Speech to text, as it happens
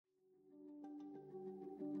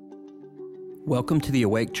Welcome to the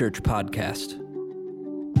Awake Church podcast.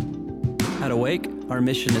 At Awake, our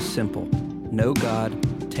mission is simple: know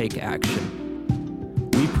God, take action.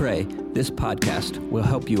 We pray this podcast will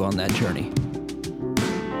help you on that journey.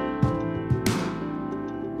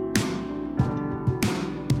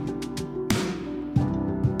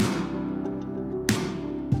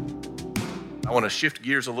 I want to shift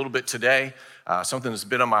gears a little bit today. Something that's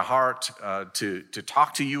been on my heart to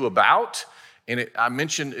talk to you about. And I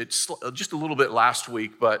mentioned it just a little bit last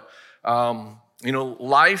week, but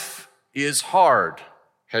life is hard,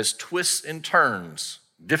 has twists and turns,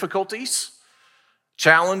 difficulties,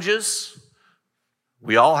 challenges.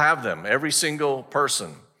 We all have them, every single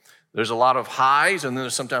person. There's a lot of highs and then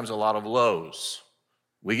there's sometimes a lot of lows.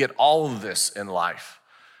 We get all of this in life.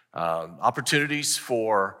 Opportunities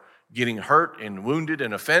for getting hurt and wounded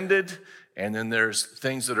and offended. And then there's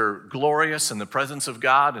things that are glorious in the presence of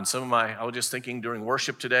God. And I was just thinking during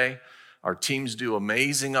worship today, our teams do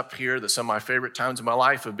amazing up here, that some of my favorite times in my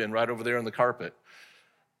life have been right over there on the carpet,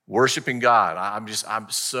 worshiping God. I'm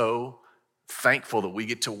so thankful that we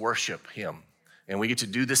get to worship Him and we get to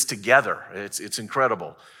do this together. It's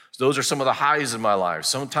incredible. So those are some of the highs in my life.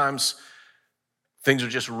 Sometimes things are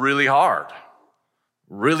just really hard,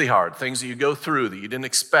 things that you go through that you didn't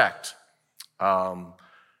expect.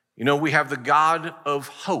 We have the God of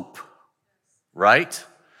hope, right?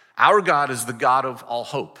 Our God is the God of all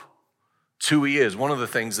hope. It's who He is, one of the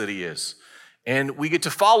things that He is. And we get to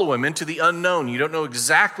follow Him into the unknown. You don't know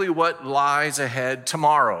exactly what lies ahead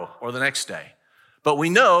tomorrow or the next day. But we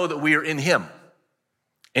know that we are in Him.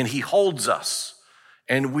 And He holds us.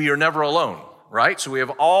 And we are never alone, right? So we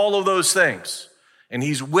have all of those things. And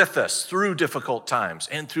He's with us through difficult times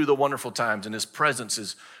and through the wonderful times. And His presence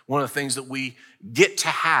is one of the things that we get to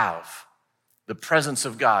have, the presence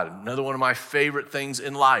of God. Another one of my favorite things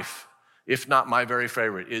in life, if not my very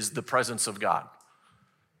favorite, is the presence of God.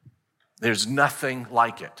 There's nothing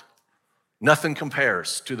like it. Nothing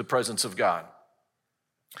compares to the presence of God.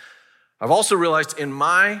 I've also realized in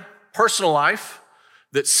my personal life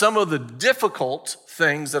that some of the difficult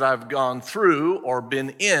things that I've gone through or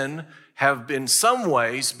been in have been some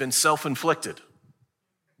ways been self-inflicted.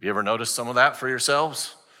 You ever noticed some of that for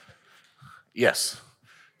yourselves? Yes.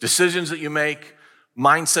 Decisions that you make,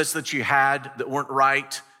 mindsets that you had that weren't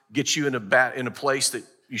right, get you in a place that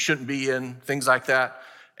you shouldn't be in, things like that.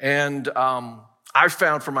 And I've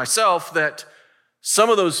found for myself that some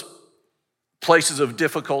of those places of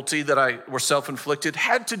difficulty that were self-inflicted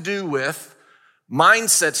had to do with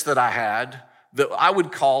mindsets that I had that I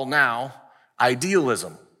would call now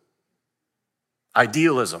idealism.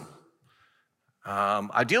 Idealism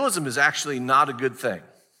is actually not a good thing.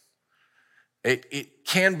 It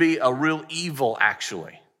can be a real evil,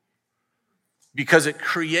 actually, because it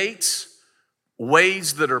creates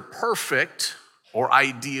ways that are perfect or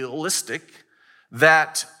idealistic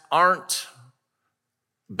that aren't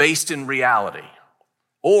based in reality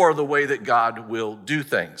or the way that God will do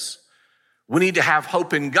things. We need to have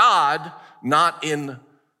hope in God, not in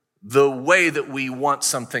the way that we want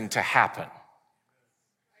something to happen.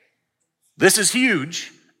 This is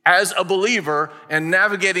huge as a believer and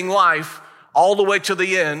navigating life all the way to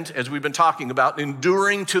the end, as we've been talking about,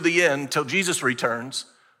 enduring to the end till Jesus returns,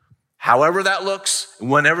 however that looks,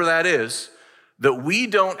 whenever that is, that we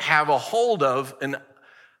don't have a hold of an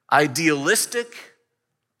idealistic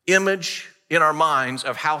image in our minds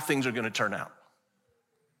of how things are going to turn out.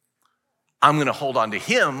 I'm going to hold on to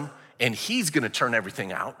Him, and He's going to turn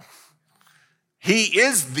everything out. He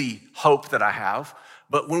is the hope that I have.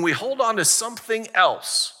 But when we hold on to something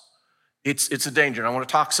else, it's a danger. And I want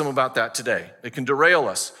to talk some about that today. It can derail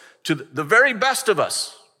us to the very best of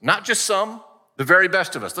us, not just some, the very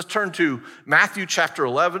best of us. Let's turn to Matthew chapter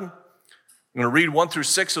 11. I'm going to read 1 through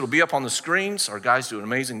 6. It'll be up on the screens. Our guys do an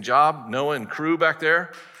amazing job. Noah and crew back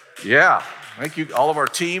there. Yeah, thank you, all of our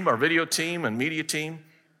team, our video team and media team.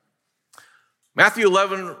 Matthew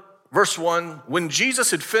 11, verse 1. When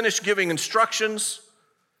Jesus had finished giving instructions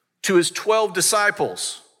to His 12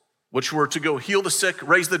 disciples, which were to go heal the sick,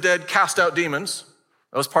 raise the dead, cast out demons.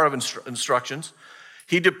 That was part of instructions.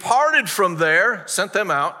 He departed from there, sent them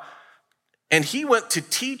out, and He went to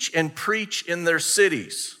teach and preach in their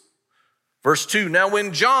cities. Verse 2, now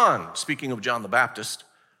when John, speaking of John the Baptist,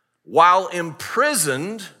 while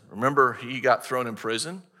imprisoned, remember he got thrown in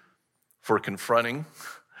prison for confronting,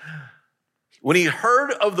 when he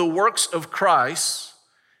heard of the works of Christ,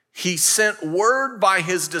 he sent word by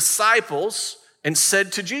his disciples and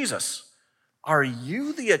said to Jesus, are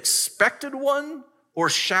you the expected one, or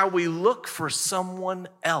shall we look for someone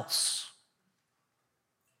else?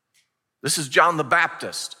 This is John the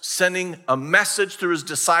Baptist sending a message through his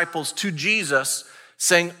disciples to Jesus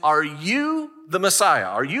saying, are you the Messiah?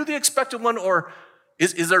 Are you the expected one, or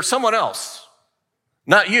is there someone else?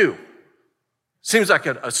 Not you. Seems like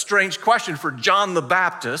a strange question for John the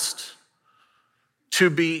Baptist to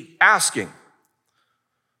be asking.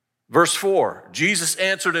 Verse 4, Jesus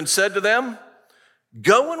answered and said to them,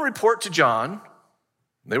 go and report to John,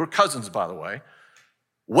 they were cousins, by the way,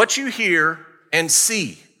 what you hear and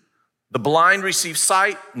see. The blind receive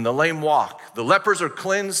sight and the lame walk. The lepers are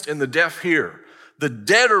cleansed and the deaf hear. The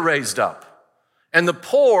dead are raised up and the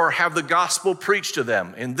poor have the gospel preached to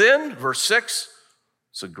them. And then, verse 6,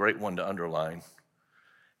 it's a great one to underline.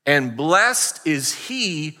 And blessed is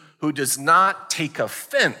he who does not take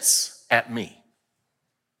offense at me.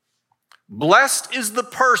 Blessed is the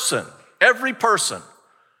person, every person,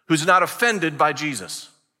 who's not offended by Jesus.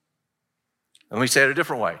 And let me say it a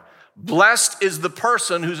different way. Blessed is the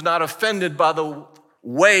person who's not offended by the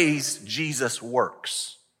ways Jesus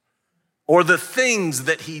works, or the things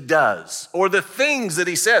that he does, or the things that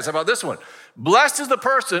he says. How about this one? Blessed is the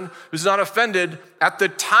person who's not offended at the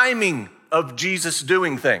timing of Jesus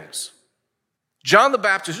doing things. John the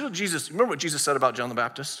Baptist, remember what Jesus said about John the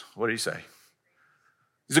Baptist? What did he say?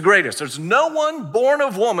 He's the greatest. There's no one born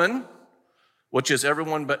of woman, which is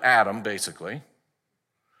everyone but Adam, basically,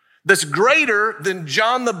 that's greater than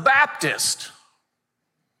John the Baptist.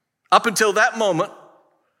 Up until that moment,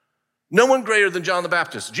 no one greater than John the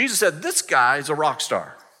Baptist. Jesus said, this guy's a rock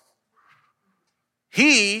star.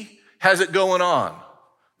 He has it going on.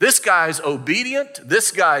 This guy's obedient.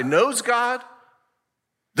 This guy knows God.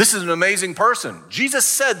 This is an amazing person. Jesus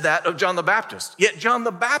said that of John the Baptist. Yet John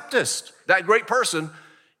the Baptist, that great person,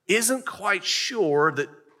 isn't quite sure that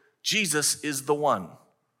Jesus is the one.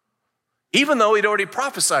 Even though he'd already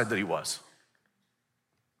prophesied that he was.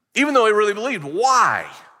 Even though he really believed. Why?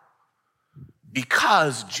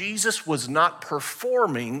 Because Jesus was not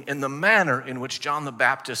performing in the manner in which John the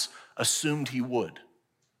Baptist assumed he would.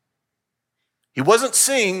 He wasn't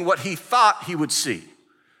seeing what he thought he would see.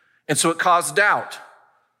 And so it caused doubt.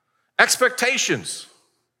 Expectations.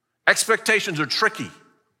 Expectations are tricky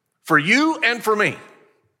for you and for me.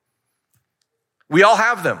 We all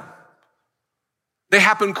have them. They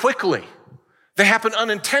happen quickly. They happen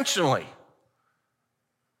unintentionally.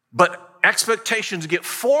 But expectations get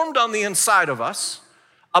formed on the inside of us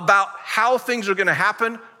about how things are going to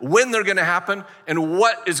happen, when they're going to happen, and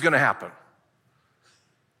what is going to happen.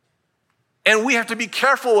 And we have to be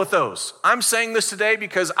careful with those. I'm saying this today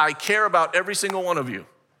because I care about every single one of you.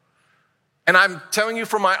 And I'm telling you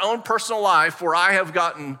from my own personal life where I have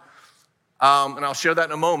gotten, and I'll share that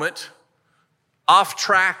in a moment, off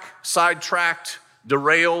track, sidetracked,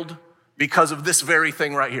 derailed because of this very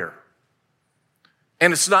thing right here.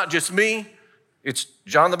 And it's not just me, it's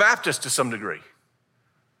John the Baptist to some degree.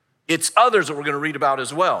 It's others that we're going to read about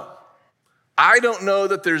as well. I don't know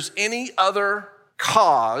that there's any other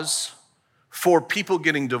cause for people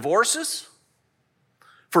getting divorces,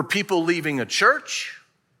 for people leaving a church,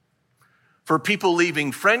 for people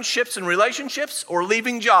leaving friendships and relationships, or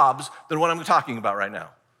leaving jobs than what I'm talking about right now.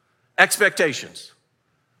 Expectations.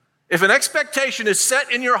 If an expectation is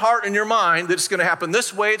set in your heart and your mind that it's going to happen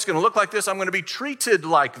this way, it's going to look like this, I'm going to be treated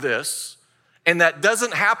like this, and that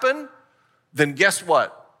doesn't happen, then guess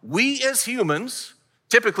what? We as humans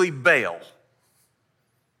typically bail.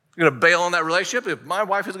 You're going to bail on that relationship. If my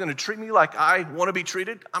wife is going to treat me like I want to be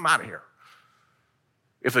treated, I'm out of here.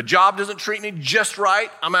 If a job doesn't treat me just right,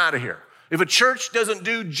 I'm out of here. If a church doesn't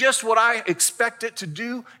do just what I expect it to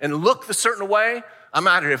do and look the certain way, I'm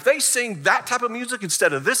out of here. If they sing that type of music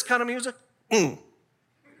instead of this kind of music,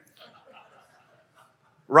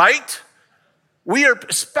 right? We are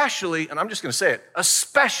especially, and I'm just going to say it,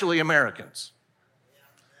 especially Americans,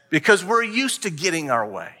 because we're used to getting our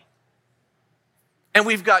way. And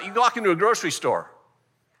you walk into a grocery store.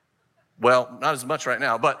 Well, not as much right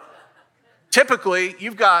now, but typically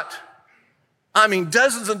you've got,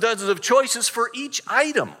 dozens and dozens of choices for each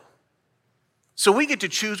item. So we get to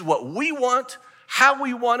choose what we want, how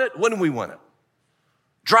we want it, when we want it.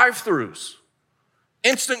 Drive-throughs,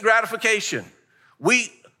 instant gratification.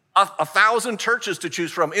 1,000 churches to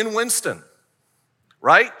choose from in Winston,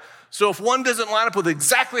 right? So if one doesn't line up with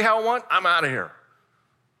exactly how I want, I'm out of here.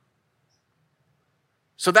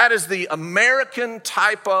 So that is the American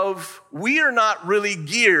type of, we are not really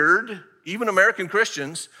geared, even American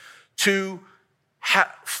Christians, to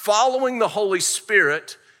following the Holy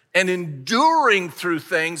Spirit and enduring through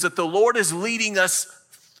things that the Lord is leading us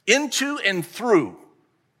into and through.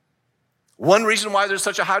 One reason why there's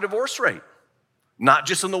such a high divorce rate, not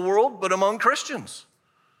just in the world, but among Christians.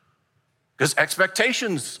 Because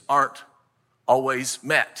expectations aren't always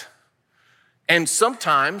met. And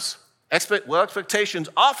sometimes, expectations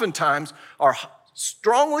oftentimes are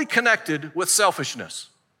strongly connected with selfishness.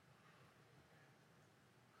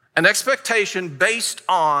 An expectation based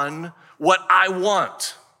on what I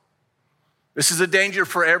want. This is a danger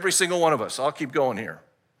for every single one of us. I'll keep going here.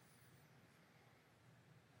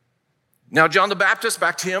 Now, John the Baptist,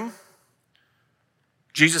 back to him.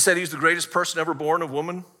 Jesus said he's the greatest person ever born of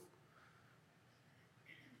woman.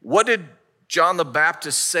 What did John the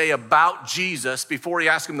Baptist say about Jesus before he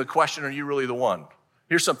asked him the question, are you really the one?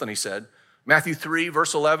 Here's something he said. Matthew 3,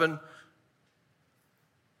 verse 11.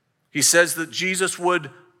 He says that Jesus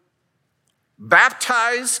would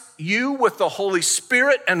baptize you with the Holy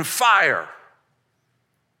Spirit and fire.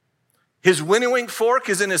 His winnowing fork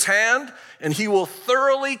is in his hand, and he will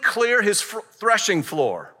thoroughly clear his threshing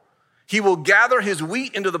floor. He will gather his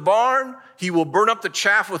wheat into the barn. He will burn up the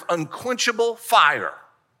chaff with unquenchable fire.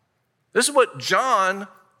 This is what John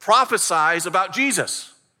prophesies about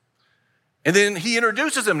Jesus. And then he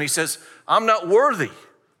introduces him and he says, I'm not worthy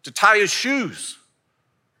to tie his shoes.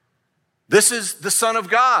 This is the Son of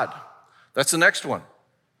God. That's the next one.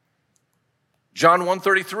 John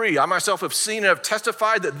 1:33, I myself have seen and have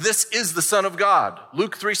testified that this is the Son of God.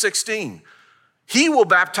 Luke 3:16, he will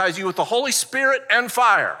baptize you with the Holy Spirit and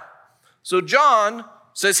fire. So John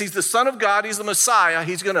says he's the Son of God, he's the Messiah,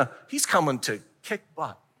 he's coming to kick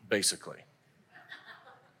butt, basically.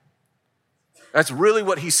 That's really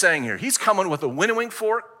what he's saying here. He's coming with a winnowing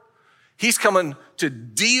fork. He's coming to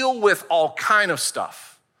deal with all kind of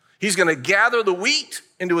stuff. He's going to gather the wheat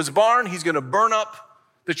into his barn. He's going to burn up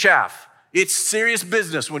the chaff. It's serious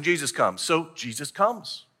business when Jesus comes. So Jesus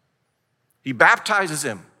comes. He baptizes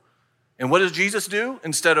him. And what does Jesus do?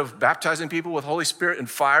 Instead of baptizing people with Holy Spirit and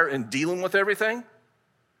fire and dealing with everything,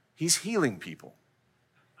 he's healing people.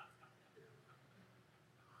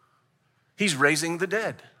 He's raising the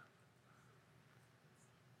dead.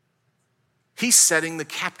 He's setting the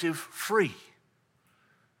captive free.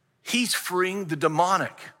 He's freeing the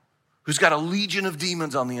demonic who's got a legion of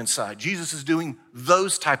demons on the inside. Jesus is doing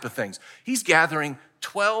those type of things. He's gathering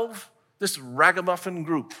 12, this ragamuffin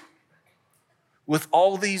group with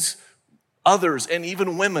all these others and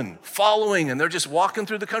even women following, and they're just walking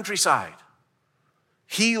through the countryside,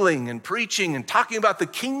 healing and preaching and talking about the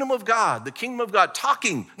kingdom of God,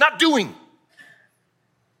 talking, not doing.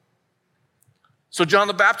 So John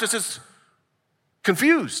the Baptist is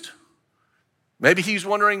confused. Maybe he's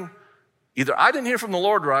wondering, either I didn't hear from the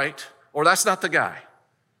Lord right, or that's not the guy.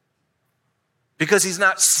 Because he's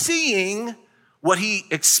not seeing what he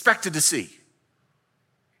expected to see.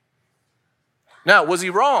 Now, was he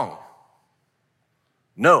wrong?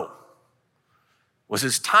 No. Was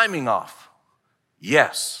his timing off?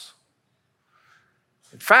 Yes.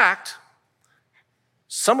 In fact,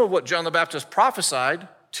 some of what John the Baptist prophesied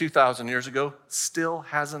 2,000 years ago still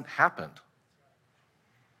hasn't happened.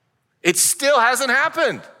 It still hasn't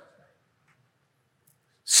happened.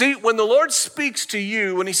 See, when the Lord speaks to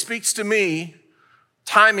you, when he speaks to me,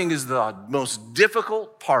 timing is the most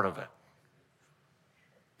difficult part of it.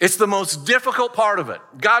 It's the most difficult part of it.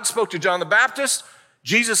 God spoke to John the Baptist.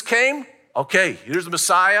 Jesus came. Okay, here's the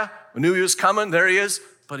Messiah. We knew he was coming. There he is.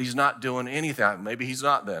 But he's not doing anything. Maybe he's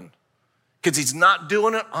not then. Because he's not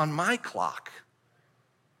doing it on my clock.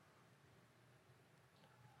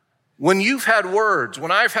 When you've had words,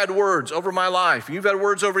 when I've had words over my life, you've had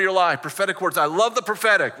words over your life, prophetic words. I love the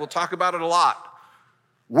prophetic. We'll talk about it a lot.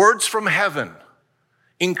 Words from heaven,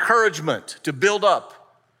 encouragement to build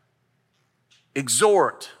up,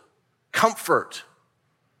 exhort, comfort.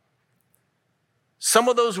 Some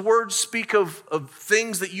of those words speak of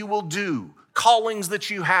things that you will do, callings that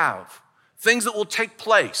you have, things that will take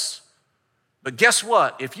place. But guess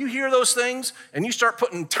what? If you hear those things and you start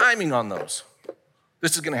putting timing on those,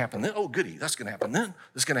 this is going to happen then. Oh, goody, that's going to happen then.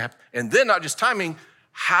 This is going to happen. And then not just timing,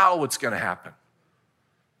 how it's going to happen.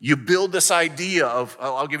 You build this idea of,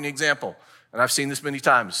 I'll give you an example, and I've seen this many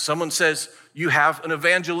times. Someone says you have an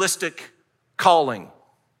evangelistic calling.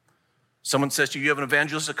 Someone says to you, you have an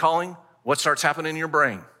evangelistic calling. What starts happening in your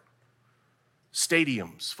brain?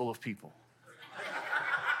 Stadiums full of people.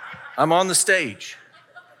 I'm on the stage.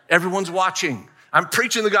 Everyone's watching. I'm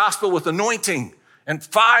preaching the gospel with anointing and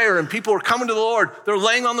fire, and people are coming to the Lord. They're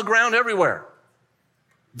laying on the ground everywhere.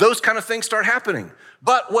 Those kind of things start happening.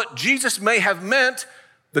 But what Jesus may have meant,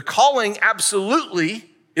 the calling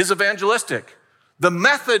absolutely is evangelistic. The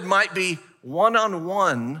method might be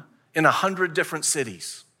one-on-one in 100 different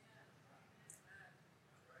cities.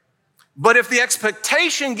 But if the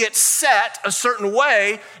expectation gets set a certain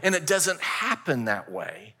way and it doesn't happen that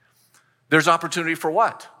way, there's opportunity for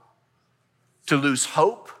what? To lose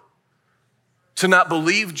hope, to not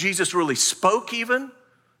believe Jesus really spoke even,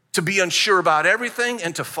 to be unsure about everything,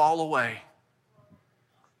 and to fall away.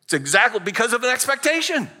 It's exactly because of an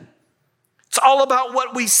expectation. It's all about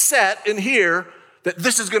what we set in here, that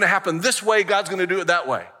this is going to happen this way, God's going to do it that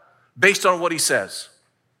way, based on what he says.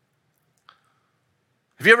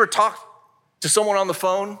 Have you ever talked to someone on the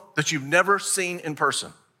phone that you've never seen in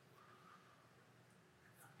person?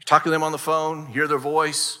 You talk to them on the phone, hear their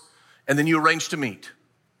voice, and then you arrange to meet.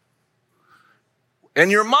 In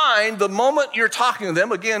your mind, the moment you're talking to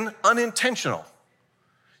them, again, unintentional,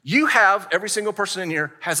 you have, every single person in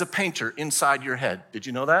here has a painter inside your head. Did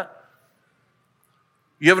you know that?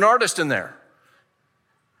 You have an artist in there.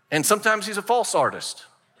 And sometimes he's a false artist.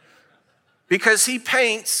 Because he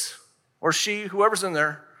paints, or she, whoever's in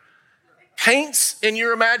there, paints in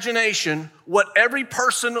your imagination what every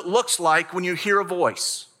person looks like when you hear a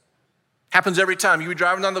voice. Happens every time. You be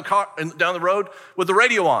driving down the road with the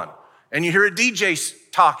radio on, and you hear a DJ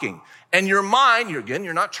talking. And your mind,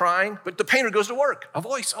 you're not trying, but the painter goes to work. A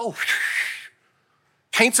voice,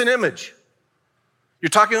 paints an image. You're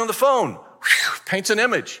talking on the phone, paints an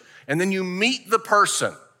image. And then you meet the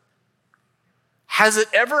person. Has it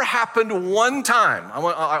ever happened one time?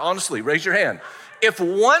 Honestly, raise your hand. If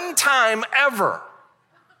one time ever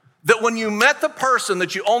that when you met the person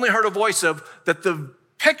that you only heard a voice of, that the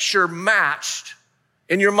picture matched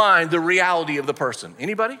in your mind the reality of the person.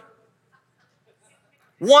 Anybody?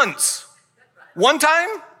 Once. One time?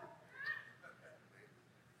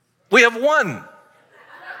 We have one.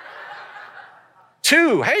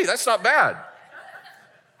 Two. Hey, that's not bad.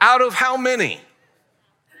 Out of how many?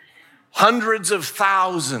 Hundreds of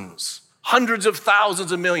thousands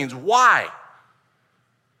of millions. Why?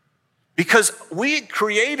 Because we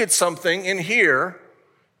created something in here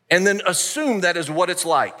and then assumed that is what it's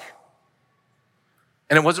like.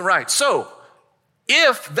 And it wasn't right. So,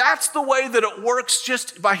 if that's the way that it works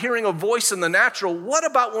just by hearing a voice in the natural, what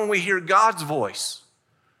about when we hear God's voice?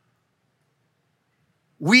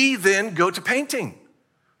 We then go to painting.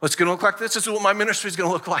 It's going to look like this. This is what my ministry is going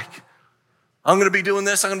to look like. I'm going to be doing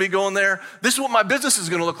this. I'm going to be going there. This is what my business is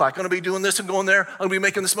going to look like. I'm going to be doing this and going there. I'm going to be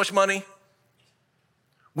making this much money.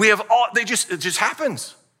 It just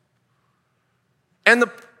happens. And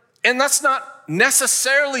that's not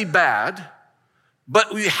necessarily bad,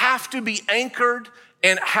 but we have to be anchored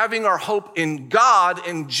in having our hope in God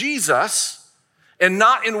and Jesus and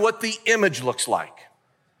not in what the image looks like.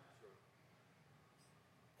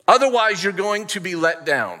 Otherwise, you're going to be let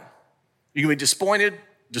down. You're going to be disappointed,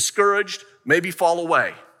 discouraged, maybe fall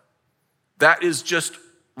away. That is just,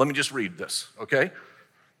 let me just read this, okay?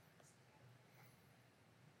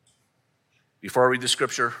 Before I read the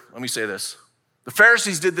scripture, let me say this. The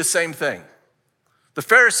Pharisees did the same thing. The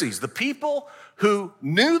Pharisees, the people who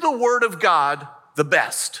knew the word of God the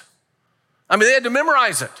best. I mean, they had to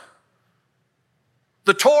memorize it.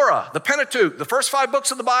 The Torah, the Pentateuch, the first 5 books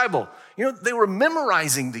of the Bible. They were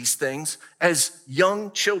memorizing these things as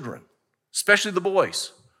young children, especially the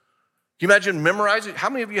boys. Can you imagine memorizing? How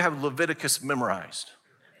many of you have Leviticus memorized?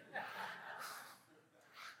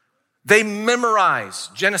 They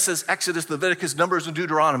memorized Genesis, Exodus, Leviticus, Numbers, and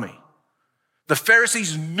Deuteronomy. The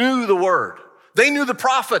Pharisees knew the word. They knew the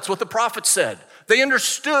prophets, what the prophets said. They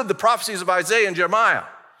understood the prophecies of Isaiah and Jeremiah,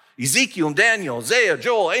 Ezekiel and Daniel, Isaiah,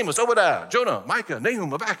 Joel, Amos, Obadiah, Jonah, Micah,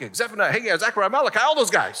 Nahum, Habakkuk, Zephaniah, Haggai, Zechariah, Malachi, all those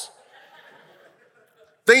guys.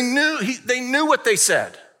 They knew what they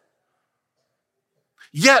said.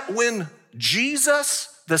 Yet when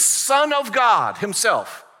Jesus, the Son of God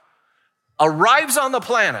himself, arrives on the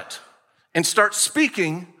planet and starts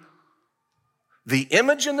speaking, the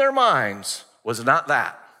image in their minds was not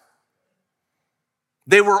that.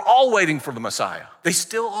 They were all waiting for the Messiah. They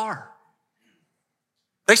still are.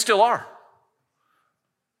 They still are.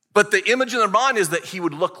 But the image in their mind is that he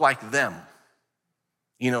would look like them.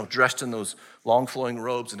 Dressed in those long flowing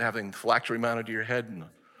robes and having the phylactery mounted to your head.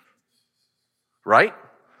 Right?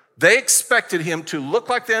 They expected him to look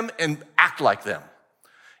like them and act like them.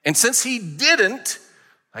 And since he didn't,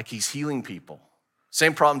 like he's healing people.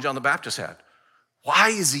 Same problem John the Baptist had. Why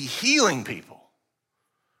is he healing people?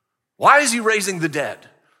 Why is he raising the dead?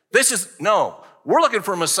 We're looking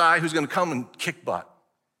for a Messiah who's going to come and kick butt.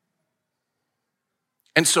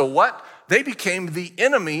 And so what? They became the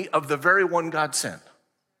enemy of the very one God sent.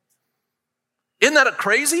 Isn't that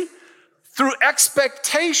crazy? Through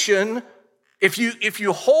expectation, if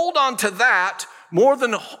you hold on to that more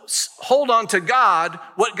than hold on to God,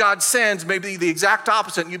 what God sends may be the exact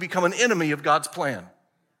opposite, and you become an enemy of God's plan.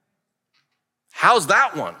 How's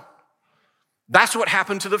that one? That's what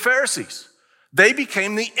happened to the Pharisees. They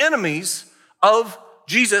became the enemies of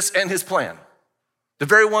Jesus and his plan. The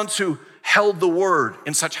very ones who held the word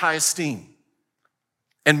in such high esteem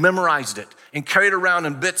and memorized it and carried around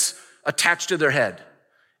in bits attached to their head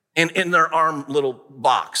and in their arm little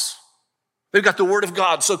box. They've got the word of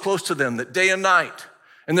God so close to them that day and night,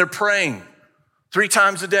 and they're praying 3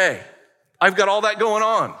 times a day. I've got all that going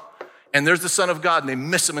on. And there's the Son of God, and they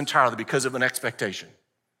miss him entirely because of an expectation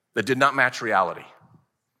that did not match reality.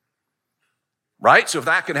 Right? So if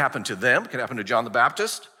that can happen to them, it can happen to John the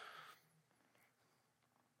Baptist.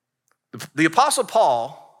 The Apostle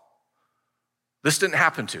Paul, this didn't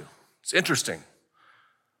happen to. It's interesting.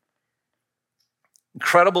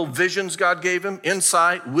 Incredible visions God gave him,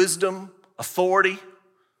 insight, wisdom, authority.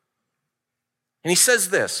 And he says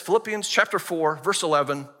this, Philippians chapter 4, verse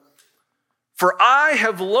 11, "For I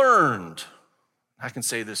have learned," I can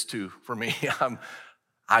say this too for me,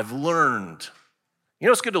 I've learned. You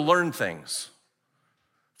know, it's good to learn things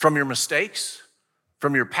from your mistakes,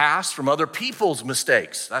 from your past, from other people's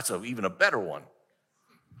mistakes. That's even a better one.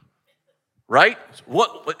 Right?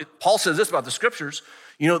 What Paul says this about the scriptures,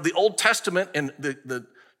 you know, the Old Testament and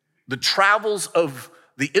the travels of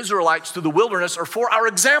the Israelites through the wilderness are for our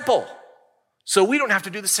example. So we don't have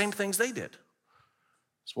to do the same things they did.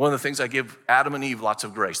 It's one of the things I give Adam and Eve lots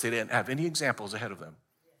of grace. They didn't have any examples ahead of them.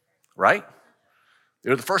 Right?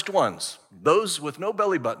 They're the first ones. Those with no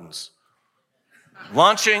belly buttons.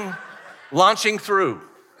 Launching through.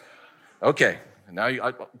 Okay,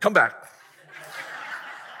 now come back.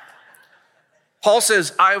 Paul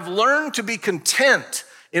says, "I've learned to be content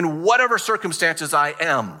in whatever circumstances I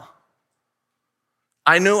am.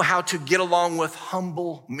 I know how to get along with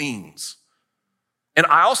humble means. And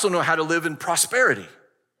I also know how to live in prosperity."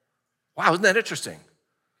 Wow, isn't that interesting?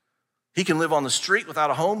 He can live on the street without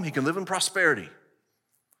a home. He can live in prosperity.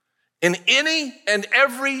 "In any and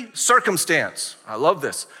every circumstance," I love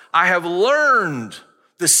this, "I have learned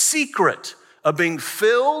the secret of being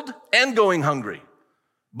filled and going hungry,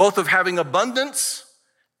 both of having abundance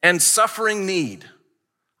and suffering need."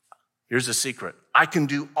 Here's the secret. "I can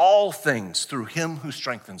do all things through him who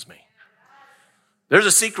strengthens me." There's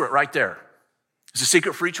a secret right there. It's a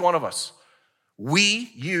secret for each one of us.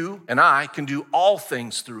 We, you, and I can do all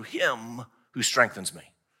things through him who strengthens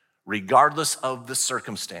me, regardless of the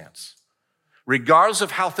circumstance, regardless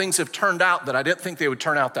of how things have turned out that I didn't think they would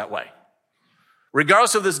turn out that way.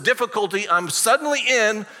 Regardless of this difficulty I'm suddenly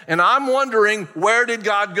in, and I'm wondering, where did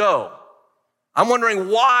God go? I'm wondering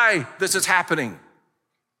why this is happening.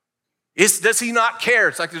 Does he not care?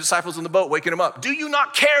 It's like the disciples in the boat waking him up. Do you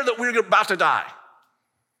not care that we're about to die?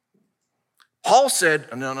 Paul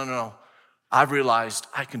said, no. I've realized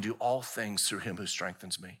I can do all things through him who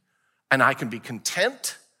strengthens me. And I can be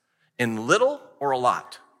content in little or a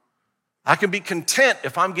lot. I can be content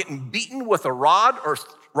if I'm getting beaten with a rod or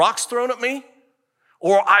rocks thrown at me,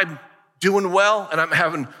 or I'm doing well and I'm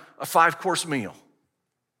having a 5-course meal.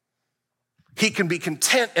 He can be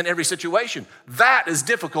content in every situation. That is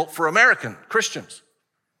difficult for American Christians.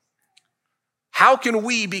 How can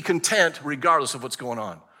we be content regardless of what's going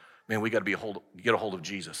on? Man, we got to get a hold of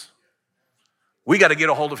Jesus. We got to get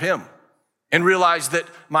a hold of him and realize that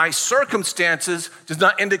my circumstances does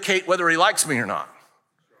not indicate whether he likes me or not,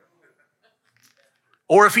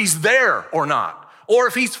 or if he's there or not, or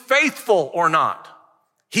if he's faithful or not.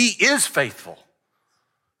 He is faithful.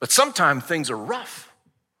 But sometimes things are rough.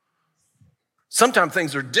 Sometimes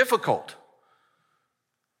things are difficult.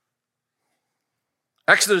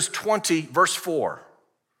 Exodus 20, verse 4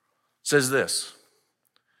 says this: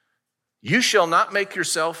 "You shall not make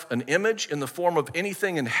yourself an image in the form of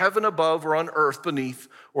anything in heaven above or on earth beneath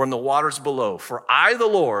or in the waters below. For I, the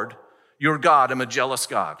Lord, your God, am a jealous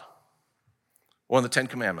God." One of the 10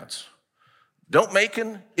 Commandments. Don't make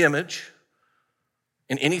an image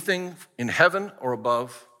in anything in heaven or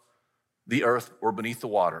above the earth or beneath the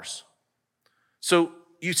waters. So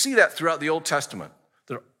you see that throughout the Old Testament.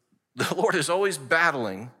 The Lord is always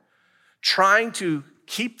battling, trying to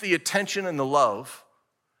keep the attention and the love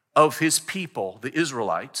of his people, the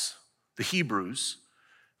Israelites, the Hebrews,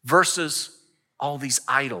 versus all these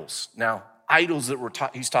idols. Now, idols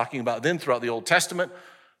that he's talking about then throughout the Old Testament,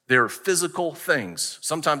 they're physical things.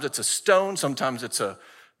 Sometimes it's a stone, sometimes it's a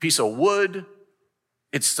piece of wood,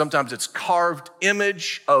 sometimes it's carved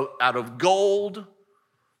image out of gold,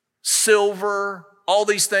 silver, all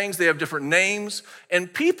these things. They have different names,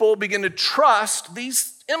 and people begin to trust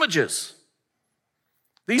these images,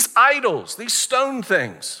 these idols, these stone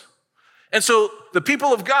things. And so the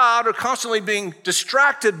people of God are constantly being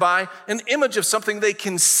distracted by an image of something they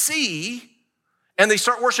can see, and they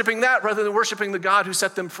start worshiping that rather than worshiping the God who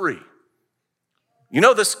set them free. You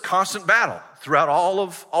know this constant battle throughout all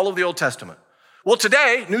of the Old Testament. Well,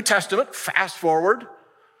 today, New Testament, fast forward,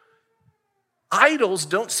 idols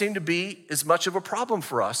don't seem to be as much of a problem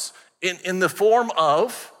for us in the form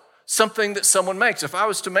of something that someone makes. If I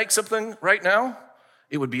was to make something right now,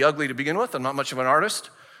 it would be ugly to begin with. I'm not much of an artist.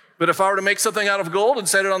 But if I were to make something out of gold and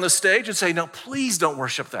set it on the stage and say, no, please don't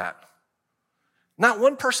worship that. Not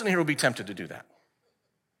one person here will be tempted to do that.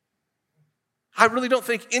 I really don't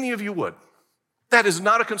think any of you would. That is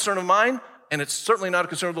not a concern of mine, and it's certainly not a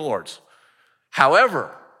concern of the Lord's.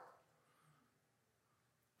 However,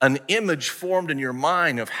 an image formed in your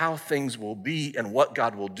mind of how things will be and what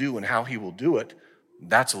God will do and how he will do it,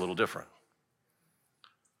 that's a little different.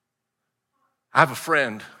 I have a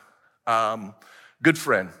friend, good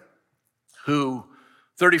friend, who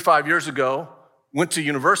 35 years ago went to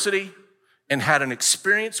university and had an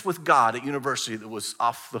experience with God at university that was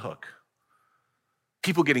off the hook.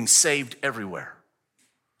 People getting saved everywhere.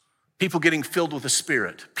 People getting filled with the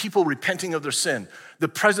Spirit. People repenting of their sin. The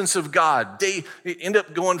presence of God. They end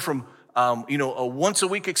up going from a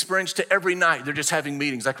once-a-week experience to every night. They're just having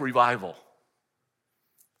meetings like revival.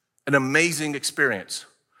 An amazing experience.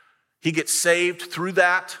 He gets saved through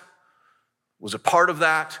that, was a part of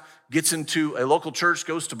that, gets into a local church,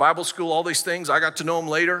 goes to Bible school, all these things. I got to know him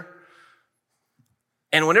later.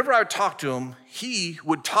 And whenever I would talk to him, he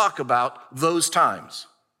would talk about those times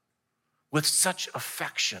with such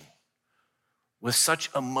affection, with such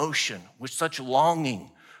emotion, with such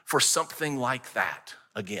longing for something like that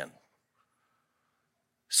again.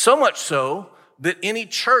 So much so that any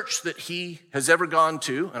church that he has ever gone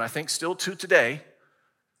to, and I think still to today,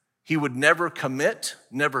 he would never commit,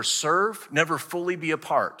 never serve, never fully be a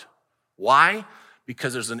part. Why?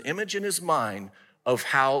 Because there's an image in his mind of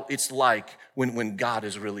how it's like when God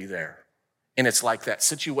is really there. And it's like that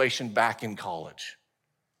situation back in college.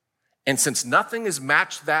 And since nothing has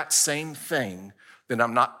matched that same thing, then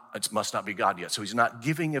it must not be God yet. So he's not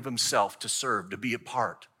giving of himself to serve, to be a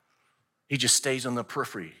part. He just stays on the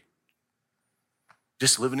periphery,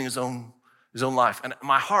 just living his own life. And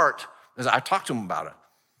my heart, as I talked to him about it,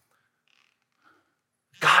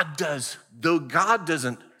 though God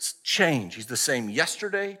doesn't change, he's the same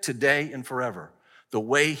yesterday, today, and forever. The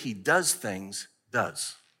way he does things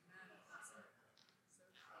does.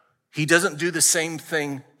 He doesn't do the same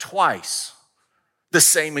thing twice, the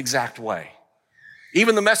same exact way.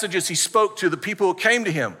 Even the messages he spoke to the people who came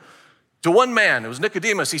to him, to one man, it was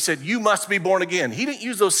Nicodemus, he said, you must be born again. He didn't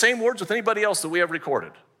use those same words with anybody else that we have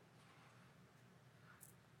recorded.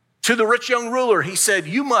 To the rich young ruler, he said,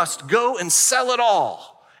 you must go and sell it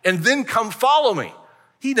all and then come follow me.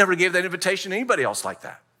 He never gave that invitation to anybody else like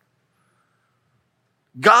that.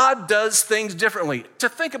 God does things differently. To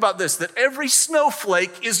think about this, that every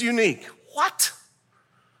snowflake is unique. What?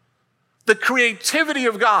 The creativity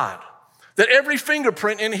of God, that every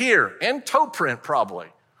fingerprint in here, and toe print probably,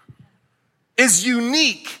 is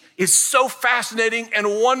unique, is so fascinating and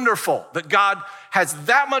wonderful that God has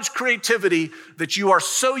that much creativity that you are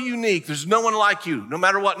so unique. There's no one like you, no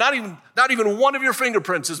matter what. Not even one of your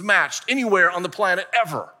fingerprints is matched anywhere on the planet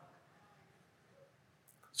ever.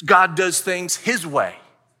 God does things his way.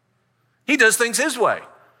 He does things his way.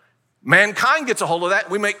 Mankind gets a hold of that.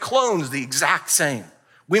 We make clones the exact same.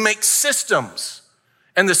 We make systems,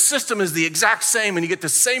 and the system is the exact same, and you get the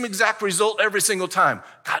same exact result every single time.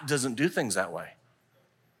 God doesn't do things that way.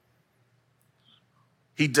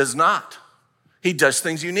 He does not. He does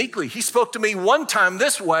things uniquely. He spoke to me one time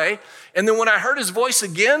this way, and then when I heard his voice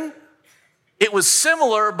again, it was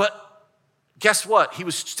similar, but guess what? He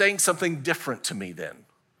was saying something different to me then.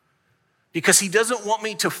 Because he doesn't want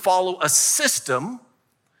me to follow a system.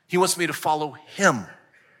 He wants me to follow him.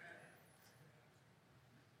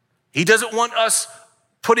 He doesn't want us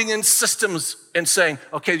putting in systems and saying,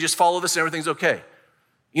 okay, just follow this and everything's okay.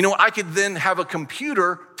 You know, I could then have a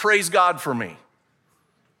computer praise God for me.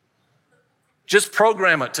 Just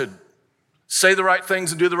program it to say the right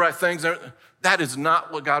things and do the right things. That is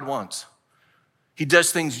not what God wants. He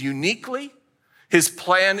does things uniquely. His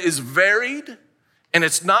plan is varied. And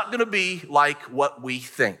it's not going to be like what we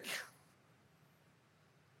think.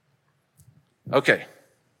 Okay.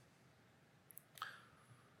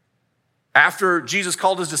 After Jesus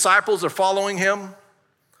called his disciples, they're following him.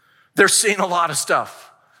 They're seeing a lot of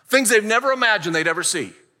stuff. Things they've never imagined they'd ever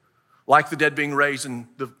see. Like the dead being raised and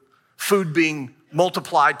the food being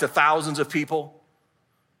multiplied to thousands of people.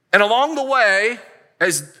 And along the way,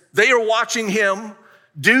 as they are watching him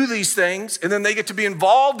do these things, and then they get to be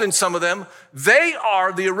involved in some of them, they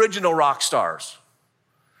are the original rock stars.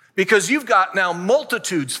 Because you've got now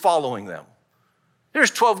multitudes following them.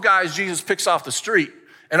 There's 12 guys Jesus picks off the street,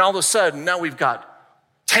 and all of a sudden, now we've got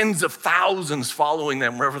tens of thousands following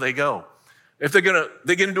them wherever they go. If they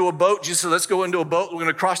get into a boat, Jesus said, let's go into a boat. We're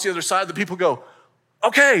going to cross the other side. The people go,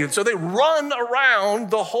 okay. And so they run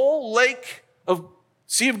around the whole lake of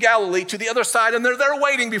Sea of Galilee to the other side, and they're there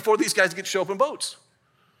waiting before these guys get to show up in boats.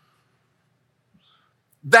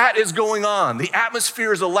 That is going on. The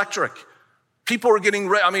atmosphere is electric. People are getting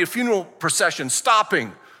ready. A funeral procession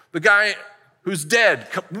stopping. The guy who's dead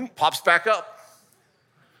pops back up.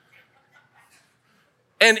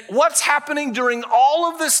 And what's happening during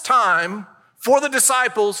all of this time for the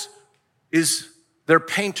disciples is their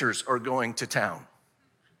painters are going to town.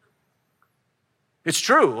 It's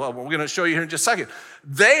true. Well, we're going to show you here in just a second.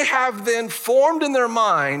 They have then formed in their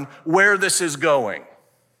mind where this is going.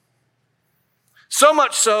 So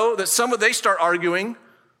much so that they start arguing,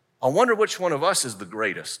 I wonder which one of us is the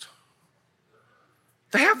greatest.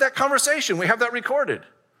 They have that conversation. We have that recorded.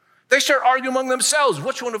 They start arguing among themselves,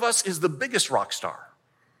 which one of us is the biggest rock star?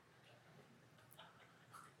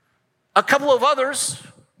 A couple of others,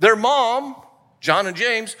 their mom, John and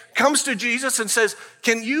James, comes to Jesus and says,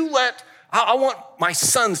 I want my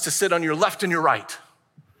sons to sit on your left and your right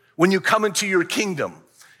when you come into your kingdom.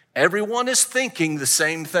 Everyone is thinking the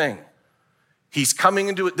same thing. He's coming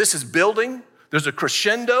into it. This is building. There's a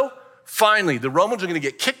crescendo. Finally, the Romans are going to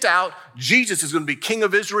get kicked out. Jesus is going to be king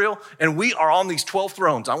of Israel, and we are on these 12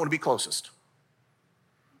 thrones. I want to be closest.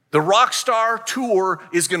 The rock star tour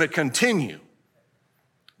is going to continue.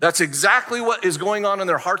 That's exactly what is going on in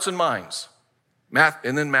their hearts and minds.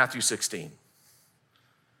 And then Matthew 16,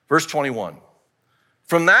 verse 21.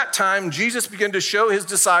 From that time, Jesus began to show his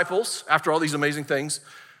disciples, after all these amazing things,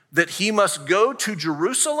 that he must go to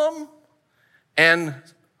Jerusalem and,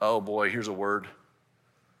 oh boy, here's a word,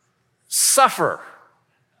 suffer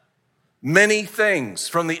many things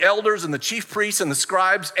from the elders and the chief priests and the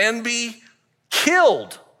scribes, and be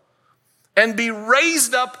killed and be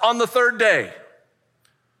raised up on the third day.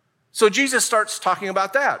 So Jesus starts talking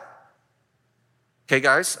about that. Okay,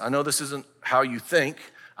 guys, I know this isn't how you think.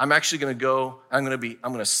 I'm actually going to go, I'm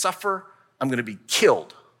going to suffer, I'm going to be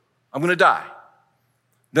killed. I'm going to die.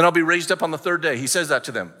 Then I'll be raised up on the third day. He says that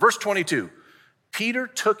to them. Verse 22, Peter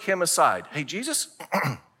took him aside. Hey, Jesus,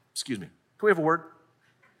 excuse me, can we have a word?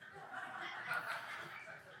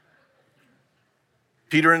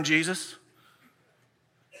 Peter and Jesus.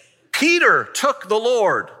 Peter took the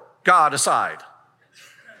Lord God aside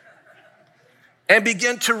and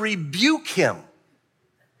began to rebuke him.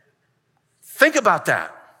 Think about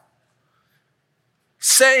that.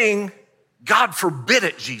 Saying, God forbid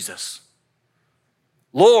it, Jesus.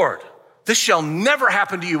 Lord, this shall never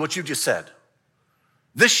happen to you, what you just said.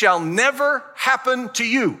 This shall never happen to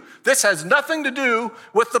you. This has nothing to do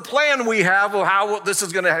with the plan we have of how this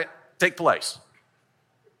is going to take place.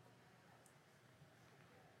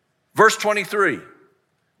 Verse 23,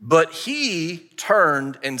 but he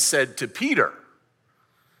turned and said to Peter,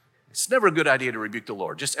 it's never a good idea to rebuke the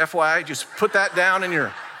Lord. Just FYI, just put that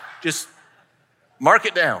down just mark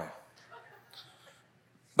it down.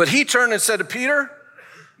 But he turned and said to Peter,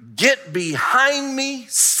 get behind me,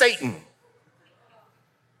 Satan.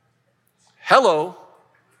 Hello.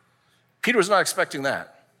 Peter was not expecting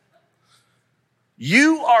that.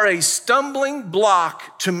 You are a stumbling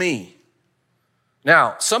block to me.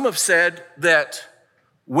 Now, some have said that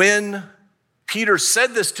when Peter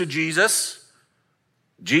said this to Jesus,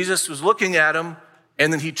 Jesus was looking at him,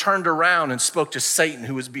 and then he turned around and spoke to Satan,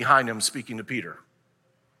 who was behind him, speaking to Peter.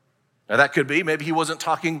 Now, that could be, maybe he wasn't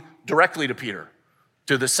talking directly to Peter,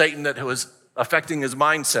 to the Satan that was affecting his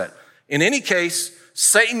mindset. In any case,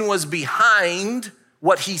 Satan was behind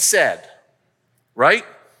what he said, right?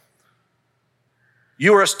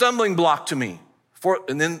 You are a stumbling block to me.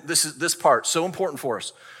 And then this part, so important for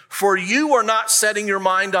us. For you are not setting your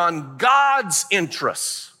mind on God's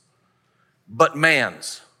interests, but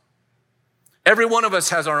man's. Every one of us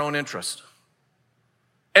has our own interest.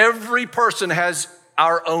 Every person has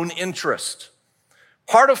our own interest.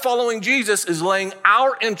 Part of following Jesus is laying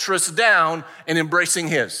our interests down and embracing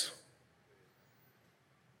his.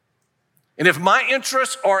 And if my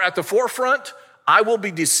interests are at the forefront, I will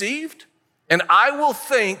be deceived, and I will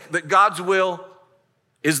think that God's will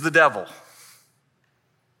is the devil.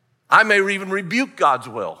 I may even rebuke God's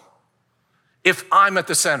will if I'm at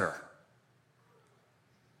the center.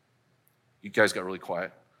 You guys got really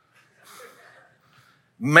quiet.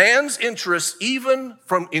 Man's interests, even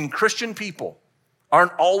in Christian people,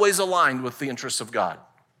 aren't always aligned with the interests of God.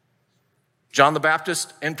 John the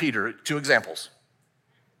Baptist and Peter, two examples.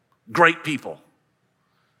 Great people.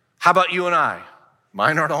 How about you and I?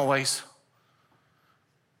 Mine aren't always.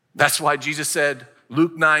 That's why Jesus said,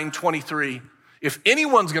 Luke 9:23, if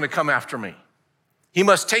anyone's going to come after me, he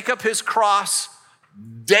must take up his cross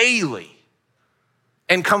daily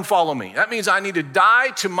and come follow me. That means I need to die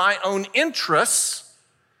to my own interests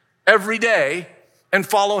every day and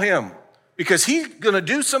follow him, because he's going to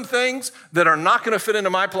do some things that are not going to fit into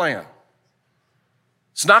my plan.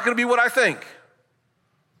 It's not going to be what I think.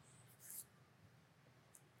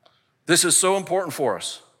 This is so important for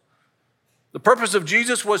us. The purpose of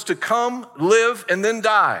Jesus was to come, live, and then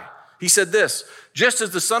die. He said this, just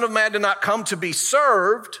as the Son of Man did not come to be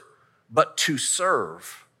served, but to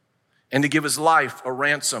serve, and to give his life a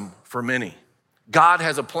ransom for many. God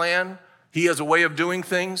has a plan. He has a way of doing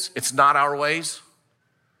things. It's not our ways.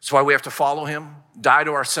 That's why we have to follow him, die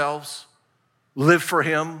to ourselves, live for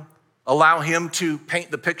him, allow him to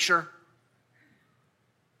paint the picture.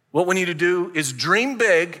 What we need to do is dream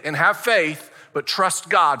big and have faith, but trust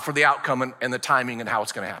God for the outcome and the timing and how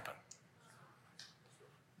it's going to happen.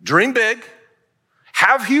 Dream big,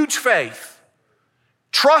 have huge faith,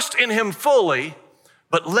 trust in him fully,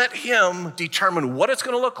 but let him determine what it's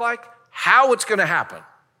going to look like, how it's going to happen,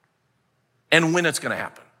 and when it's going to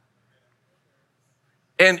happen.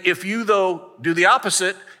 And if you, though, do the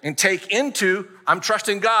opposite and take into, I'm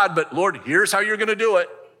trusting God, but Lord, here's how you're going to do it,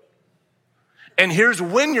 and here's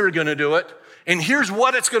when you're going to do it, and here's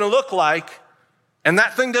what it's going to look like, and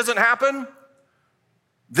that thing doesn't happen,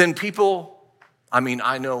 then people, I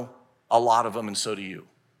know a lot of them, and so do you,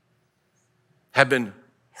 have been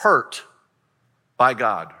hurt by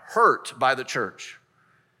God, hurt by the church,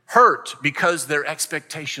 hurt because their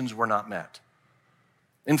expectations were not met.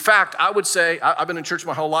 In fact, I would say, I've been in church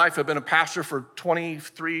my whole life. I've been a pastor for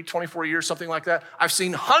 23, 24 years, something like that. I've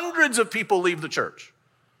seen hundreds of people leave the church.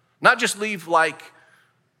 Not just leave like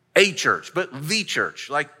a church, but the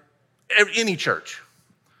church, like any church.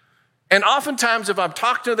 And oftentimes, if I've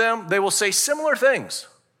talked to them, they will say similar things.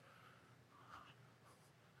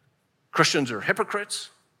 Christians are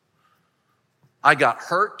hypocrites. I got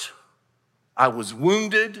hurt. I was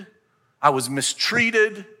wounded. I was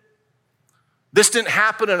mistreated. This didn't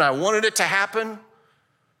happen and I wanted it to happen.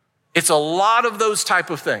 It's a lot of those type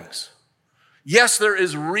of things. Yes, there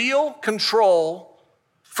is real control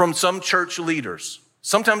from some church leaders.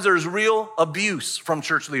 Sometimes there's real abuse from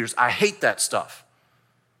church leaders. I hate that stuff.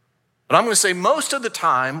 But I'm going to say most of the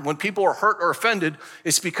time when people are hurt or offended,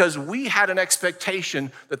 it's because we had an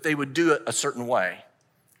expectation that they would do it a certain way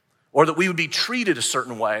or that we would be treated a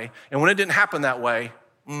certain way. And when it didn't happen that way,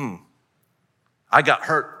 I got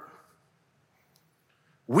hurt.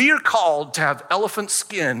 We are called to have elephant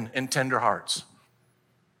skin and tender hearts.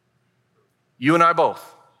 You and I both.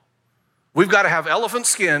 We've got to have elephant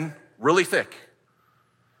skin, really thick.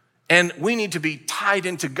 And we need to be tied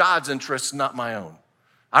into God's interests, not my own.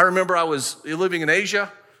 I remember I was living in Asia.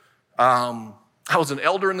 I was an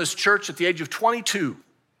elder in this church at the age of 22.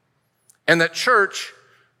 And that church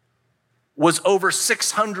was over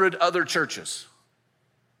 600 other churches.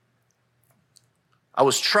 I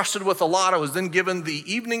was trusted with a lot. I was then given the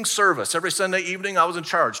evening service. Every Sunday evening, I was in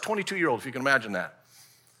charge. 22-year-old, if you can imagine that.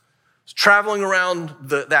 I was traveling around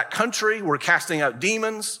that country. We're casting out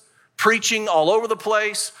demons, preaching all over the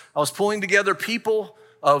place. I was pulling together people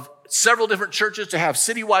of several different churches to have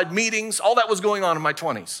citywide meetings. All that was going on in my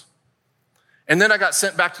 20s. And then I got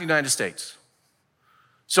sent back to the United States.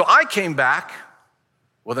 So I came back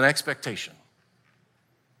with an expectation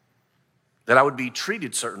that I would be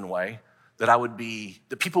treated a certain way,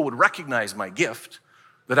 that people would recognize my gift,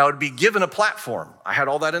 that I would be given a platform. I had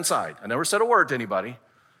all that inside. I never said a word to anybody.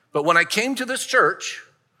 But when I came to this church,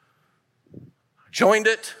 joined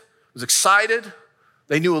it, was excited.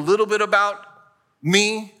 They knew a little bit about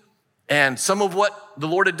me and some of what the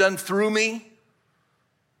Lord had done through me.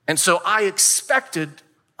 And so I expected,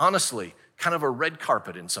 honestly, kind of a red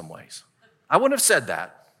carpet in some ways. I wouldn't have said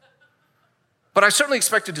that, but I certainly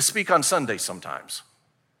expected to speak on Sundays sometimes.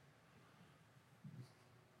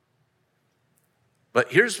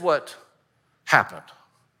 But here's what happened.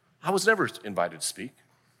 I was never invited to speak.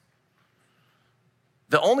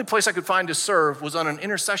 The only place I could find to serve was on an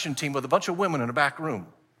intercession team with a bunch of women in a back room.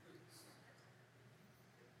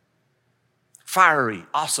 Fiery,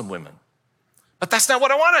 awesome women. But that's not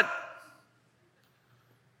what I wanted.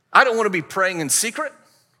 I don't want to be praying in secret.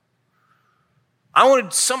 I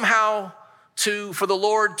wanted somehow for the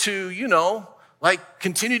Lord to,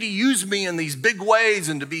 continue to use me in these big ways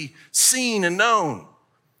and to be seen and known.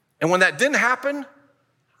 And when that didn't happen,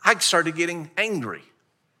 I started getting angry,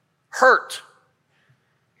 hurt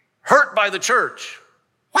by the church.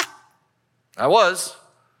 What? I was,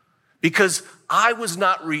 because I was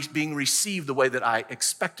not being received the way that I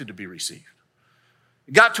expected to be received.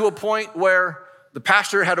 It got to a point where the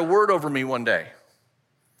pastor had a word over me one day.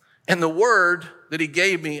 And the word that he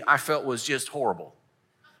gave me, I felt was just horrible.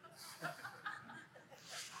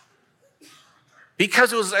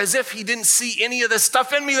 because it was as if he didn't see any of this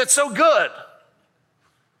stuff in me that's so good.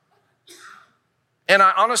 And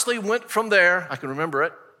I honestly went from there, I can remember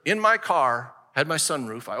it, in my car, had my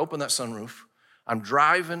sunroof, I opened that sunroof, I'm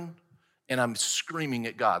driving, and I'm screaming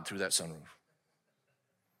at God through that sunroof.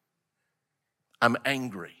 I'm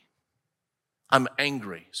angry. I'm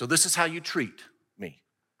angry. So this is how you treat me.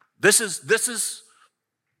 This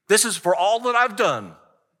is for all that I've done.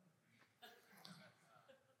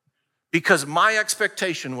 Because my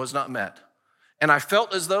expectation was not met. And I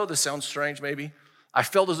felt as though, this sounds strange maybe, I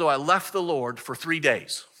felt as though I left the Lord for 3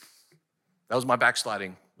 days. That was my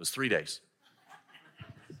backsliding, was 3 days.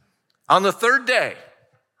 On the third day,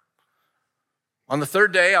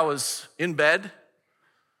 I was in bed,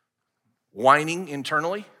 whining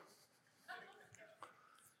internally,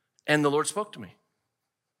 and the Lord spoke to me,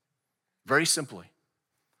 very simply.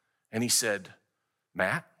 And he said,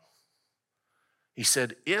 Matt, he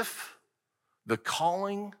said, if the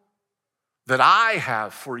calling that I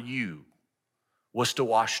have for you was to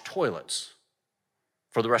wash toilets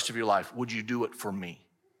for the rest of your life, would you do it for me?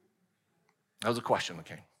 That was a question that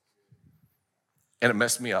came. And it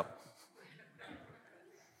messed me up.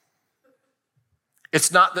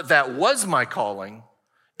 It's not that that was my calling.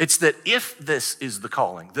 It's that if this is the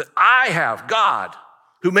calling that I have, God,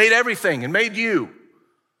 who made everything and made you,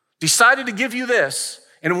 decided to give you this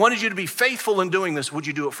and wanted you to be faithful in doing this, would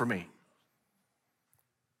you do it for me?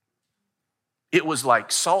 It was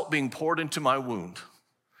like salt being poured into my wound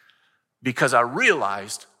because I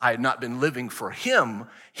realized I had not been living for him,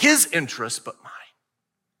 his interests, but mine.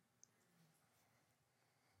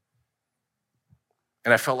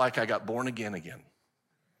 And I felt like I got born again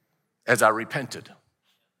as I repented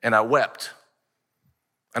and I wept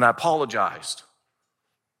and I apologized.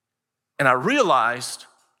 And I realized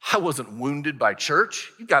I wasn't wounded by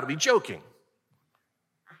church. You got to be joking.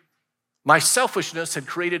 My selfishness had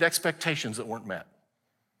created expectations that weren't met.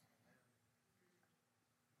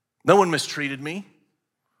 No one mistreated me.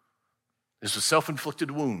 This was a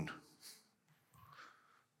self-inflicted wound.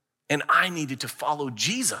 And I needed to follow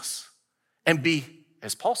Jesus and be,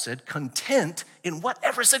 as Paul said, content in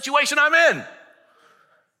whatever situation I'm in.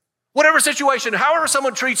 Whatever situation, however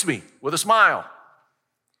someone treats me, with a smile.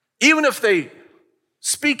 Even if they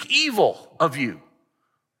speak evil of you.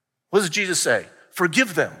 What does Jesus say?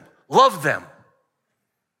 Forgive them. Love them.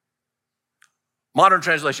 Modern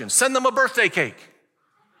translation, send them a birthday cake.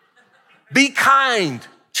 Be kind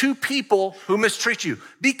to people who mistreat you.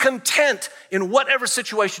 Be content in whatever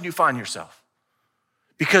situation you find yourself.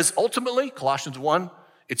 Because ultimately, Colossians 1,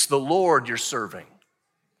 it's the Lord you're serving.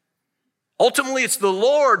 Ultimately, it's the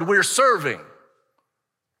Lord we're serving,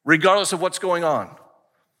 regardless of what's going on.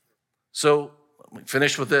 So, let me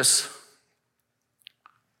finish with this.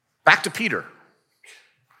 Back to Peter.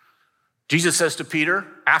 Jesus says to Peter,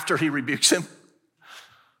 after he rebukes him,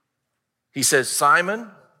 he says, Simon,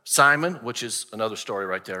 which is another story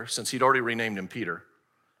right there, since he'd already renamed him Peter,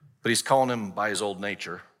 but he's calling him by his old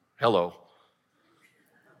nature. Hello.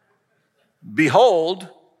 Behold,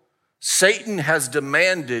 Satan has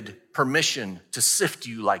demanded permission to sift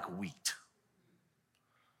you like wheat.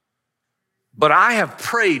 But I have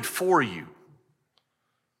prayed for you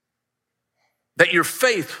that your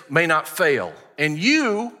faith may not fail. And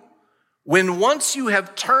you, when once you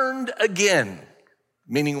have turned again,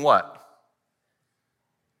 meaning what?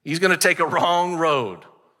 He's going to take a wrong road.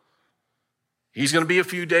 He's going to be a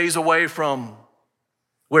few days away from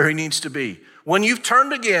where he needs to be. When you've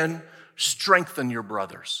turned again, strengthen your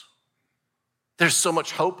brothers. There's so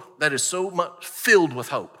much hope that is so much filled with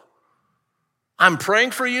hope. I'm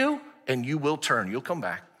praying for you, and you will turn. You'll come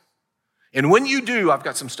back. And when you do, I've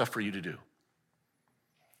got some stuff for you to do.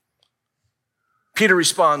 Peter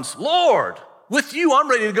responds, Lord, with you I'm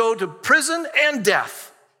ready to go to prison and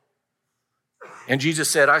death. And Jesus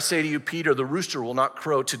said, I say to you, Peter, the rooster will not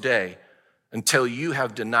crow today until you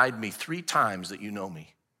have denied me 3 times that you know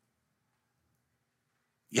me.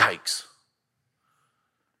 Yikes.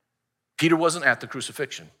 Peter wasn't at the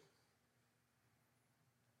crucifixion.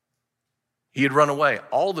 He had run away.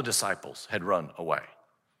 All the disciples had run away.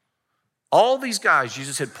 All these guys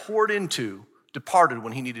Jesus had poured into departed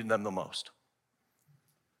when he needed them the most.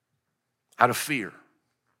 Out of fear.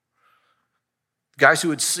 Guys who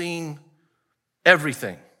had seen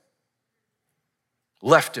everything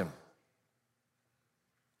left him.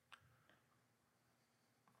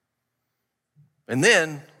 And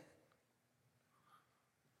then,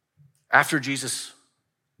 after Jesus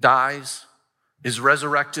dies, is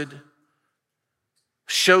resurrected,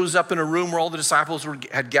 shows up in a room where all the disciples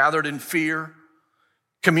had gathered in fear,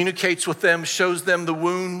 communicates with them, shows them the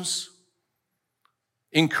wounds,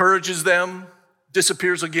 encourages them,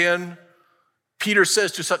 disappears again. Peter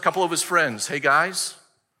says to a couple of his friends, hey guys,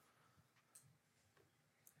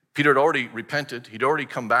 Peter had already repented. He'd already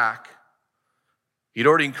come back. He'd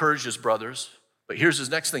already encouraged his brothers. But here's his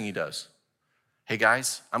next thing he does. Hey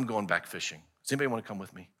guys, I'm going back fishing. Does anybody want to come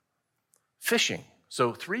with me? Fishing.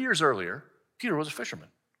 So 3 years earlier, Peter was a fisherman,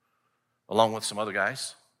 along with some other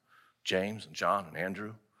guys, James and John and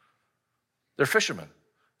Andrew. They're fishermen.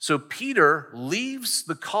 So Peter leaves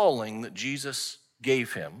the calling that Jesus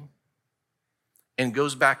gave him and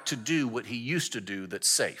goes back to do what he used to do that's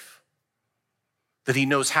safe, that he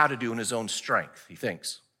knows how to do in his own strength, he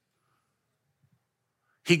thinks.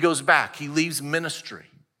 He goes back. He leaves ministry.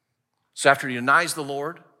 So after he denies the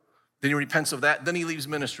Lord, then he repents of that, then he leaves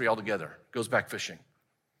ministry altogether, goes back fishing.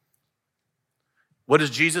 What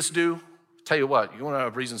does Jesus do? Tell you what, you want to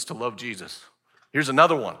have reasons to love Jesus. Here's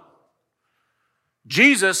another one.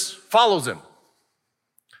 Jesus follows him.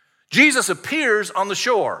 Jesus appears on the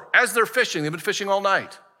shore as they're fishing. They've been fishing all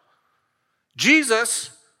night.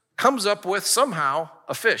 Jesus comes up with somehow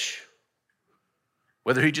a fish.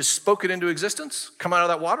 Whether he just spoke it into existence, come out of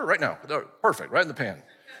that water right now. Perfect, right in the pan.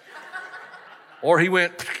 Or he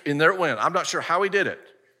went, and there it went. I'm not sure how he did it.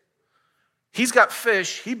 He's got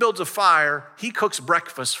fish. He builds a fire. He cooks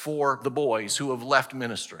breakfast for the boys who have left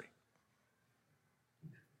ministry.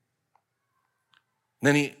 And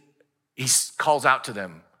then he calls out to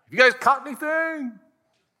them, have you guys caught anything?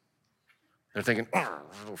 They're thinking, of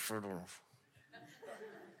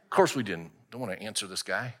course we didn't. Don't want to answer this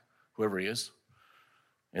guy, whoever he is.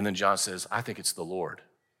 And then John says, I think it's the Lord.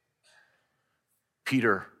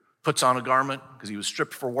 Peter puts on a garment because he was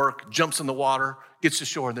stripped for work, jumps in the water, gets to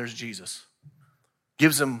shore, and there's Jesus.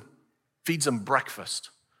 Feeds him breakfast.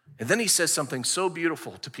 And then he says something so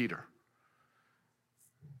beautiful to Peter.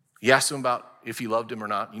 He asks him about if he loved him or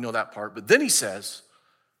not. You know that part. But then he says,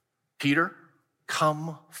 Peter,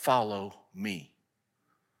 come follow me.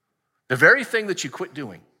 The very thing that you quit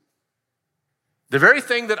doing. The very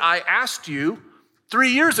thing that I asked you 3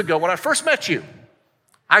 years ago when I first met you.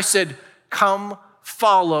 I said, come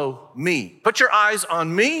follow me. Put your eyes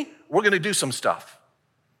on me. We're going to do some stuff.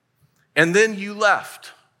 And then you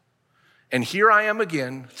left. And here I am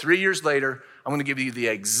again, 3 years later. I'm going to give you the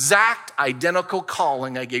exact identical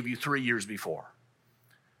calling I gave you 3 years before.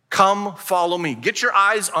 Come follow me. Get your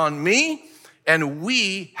eyes on me, and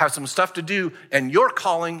we have some stuff to do, and your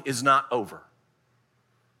calling is not over.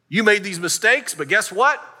 You made these mistakes, but guess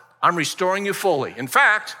what? I'm restoring you fully. In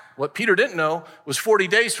fact, what Peter didn't know was 40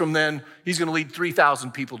 days from then, he's going to lead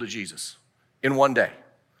 3,000 people to Jesus in one day.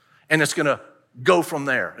 And it's going to go from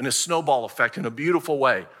there in a snowball effect in a beautiful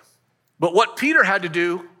way. But what Peter had to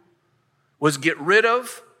do was get rid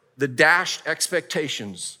of the dashed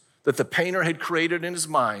expectations that the painter had created in his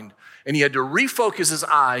mind, and he had to refocus his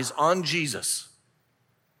eyes on Jesus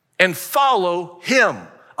and follow him,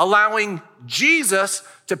 allowing Jesus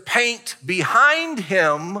to paint behind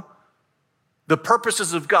him the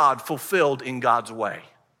purposes of God fulfilled in God's way.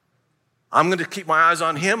 I'm going to keep my eyes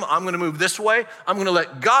on him. I'm going to move this way. I'm going to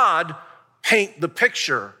let God paint the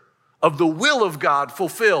picture of the will of God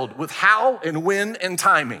fulfilled with how and when and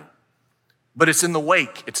timing. But it's in the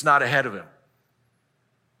wake. It's not ahead of him.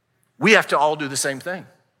 We have to all do the same thing.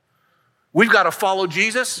 We've got to follow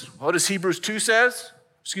Jesus. What does Hebrews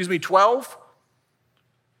 12?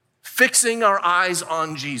 Fixing our eyes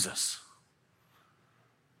on Jesus.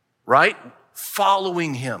 Right?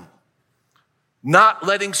 Following him. Not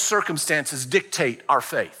letting circumstances dictate our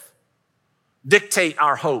faith. Dictate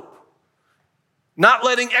our hope. Not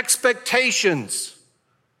letting expectations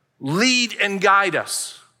lead and guide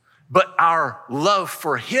us, but our love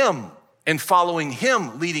for him and following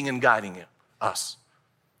him leading and guiding us.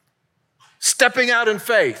 Stepping out in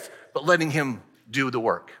faith, but letting him do the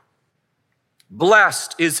work.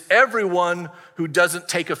 Blessed is everyone who doesn't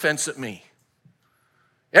take offense at me.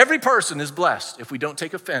 Every person is blessed if we don't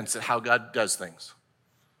take offense at how God does things.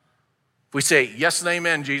 If we say, yes and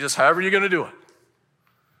amen, Jesus, however you're going to do it.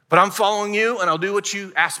 But I'm following you, and I'll do what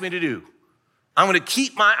you asked me to do. I'm going to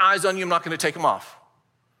keep my eyes on you. I'm not going to take them off.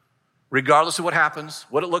 Regardless of what happens,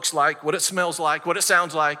 what it looks like, what it smells like, what it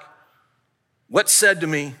sounds like, what's said to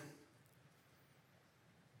me.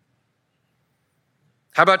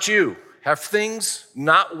 How about you? Have things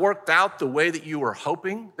not worked out the way that you were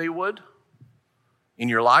hoping they would? In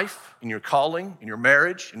your life, in your calling, in your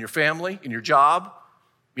marriage, in your family, in your job,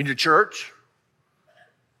 in your church?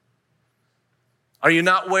 Are you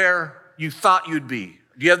not where you thought you'd be?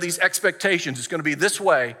 Do you have these expectations? It's going to be this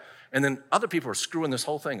way, and then other people are screwing this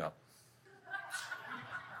whole thing up.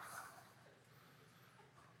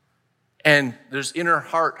 And there's inner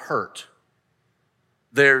heart hurt.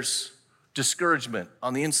 There's discouragement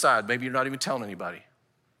on the inside. Maybe you're not even telling anybody.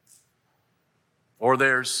 Or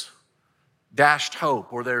there's dashed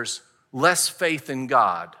hope, or there's less faith in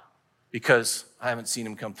God because I haven't seen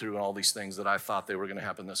him come through in all these things that I thought they were going to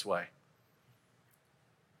happen this way.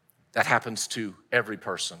 That happens to every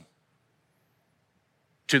person,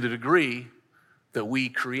 to the degree that we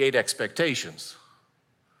create expectations,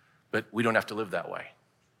 but we don't have to live that way.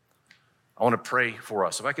 I want to pray for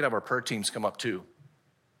us. If I could have our prayer teams come up too.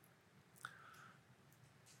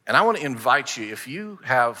 And I want to invite you, if you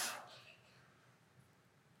have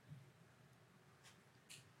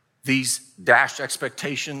these dashed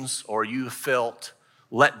expectations, or you felt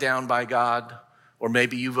let down by God, or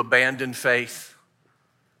maybe you've abandoned faith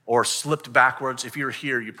or slipped backwards. If you're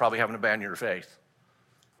here, you probably haven't abandoned your faith.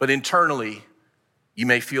 But internally, you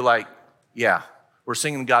may feel like, yeah, we're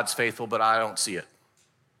singing God's faithful, but I don't see it.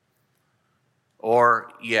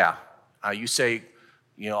 Or, yeah, you say,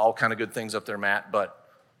 all kind of good things up there, Matt, but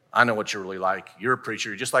I know what you're really like. You're a preacher.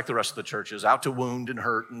 You're just like the rest of the churches, out to wound and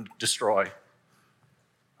hurt and destroy.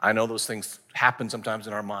 I know those things happen sometimes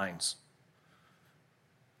in our minds.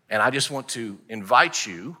 And I just want to invite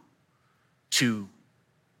you to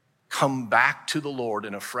come back to the Lord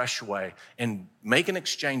in a fresh way and make an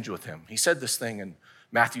exchange with him. He said this thing in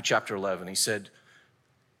Matthew chapter 11. He said,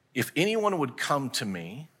 if anyone would come to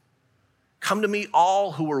me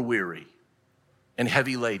all who are weary and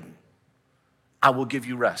heavy laden, I will give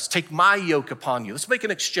you rest. Take my yoke upon you. Let's make an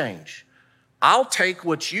exchange. I'll take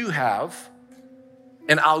what you have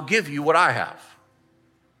and I'll give you what I have.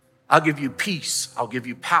 I'll give you peace. I'll give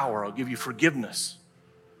you power. I'll give you forgiveness.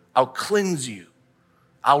 I'll cleanse you.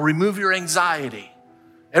 I'll remove your anxiety.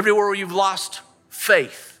 Everywhere where you've lost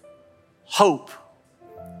faith, hope,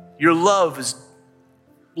 your love is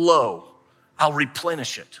low, I'll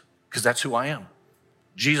replenish it because that's who I am.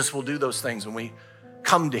 Jesus will do those things when we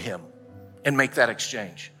come to him and make that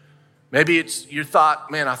exchange. Maybe it's your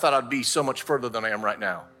thought, man, I thought I'd be so much further than I am right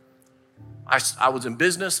now. I was in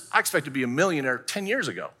business. I expected to be a millionaire 10 years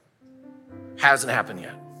ago. Hasn't happened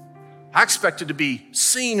yet. I expected to be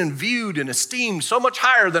seen and viewed and esteemed so much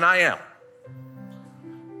higher than I am.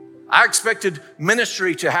 I expected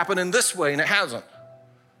ministry to happen in this way, and it hasn't.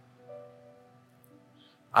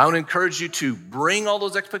 I want to encourage you to bring all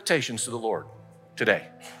those expectations to the Lord today.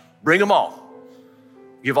 Bring them all.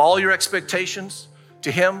 Give all your expectations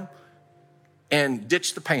to him and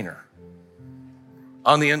ditch the painter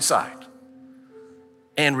on the inside.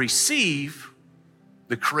 And receive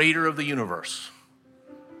the creator of the universe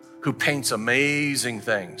who paints amazing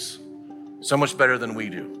things, so much better than we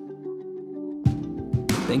do.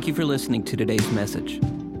 Thank you for listening to today's message.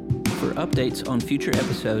 For updates on future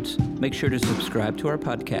episodes, make sure to subscribe to our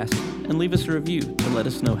podcast and leave us a review to let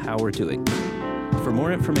us know how we're doing. For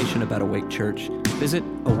more information about Awake Church, visit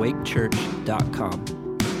awakechurch.com.